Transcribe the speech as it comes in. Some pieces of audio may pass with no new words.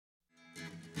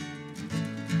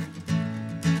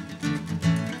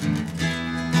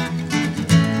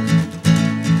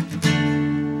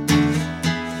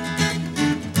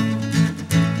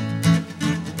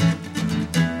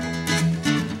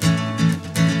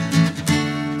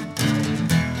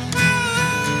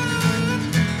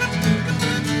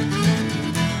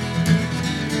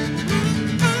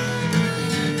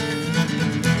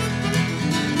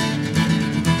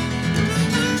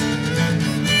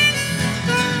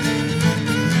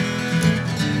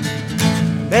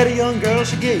Met a young girl,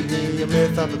 she gave me a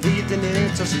myth. I believed in it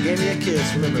until she gave me a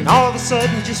kiss. Remembering all of a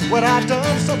sudden just what I'd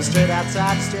done. So I was straight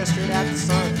outside to stare straight at the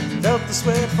sun. Felt the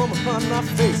sweat from upon my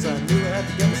face. I knew I had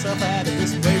to get myself out of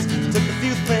this place. Took a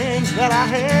few things that I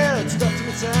had, stuffed them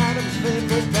inside of a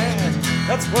favorite bag.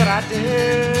 That's what I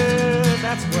did,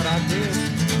 that's what I did.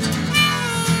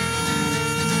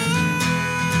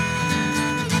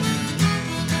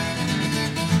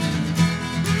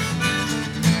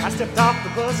 I stepped off the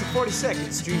bus at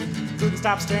 42nd Street. Couldn't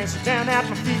stop staring so down at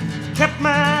my feet. Kept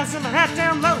my eyes and my hat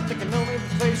down low, thinking only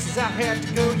the places I had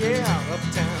to go. Yeah,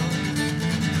 uptown,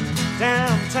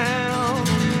 downtown,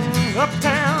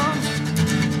 uptown,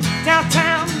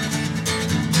 downtown.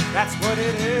 That's what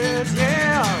it is,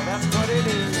 yeah, that's what it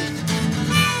is.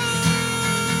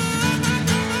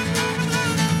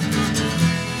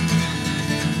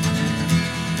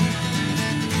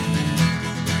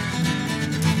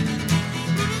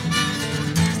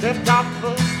 Stepped off the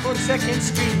bus, 42nd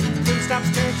Street. Couldn't stop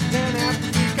staring down at the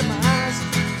feet. Kept my eyes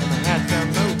and my hat down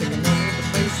low, thinking only the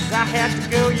places I had to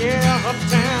go. Yeah,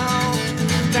 uptown,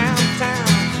 downtown.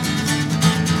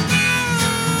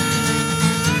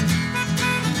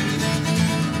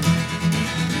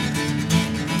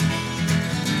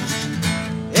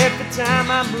 Every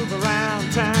time I move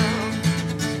around town,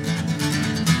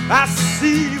 I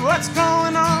see what's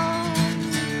going on.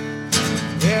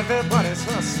 Everybody's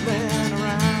hustling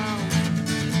around,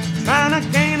 trying to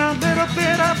gain a little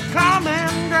bit of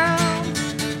common ground.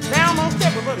 Now almost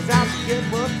everybody's out to get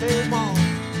what they want,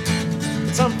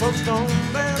 but some folks don't,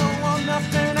 they don't want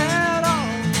nothing at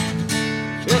all.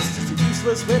 It's just a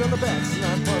useless weight on the backs,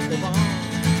 not what they want.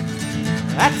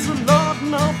 That's the Lord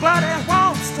nobody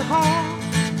wants to harm.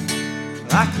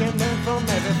 I can learn from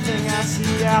everything I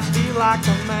see. I feel like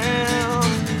a man.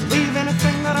 Believe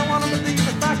anything that I want to believe.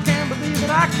 If I can believe it,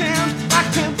 I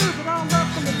can move it all up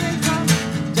in the daytime,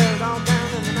 tear it all down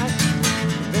in the night.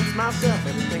 Convince myself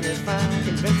everything is fine.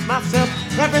 Convince myself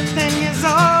everything is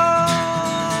all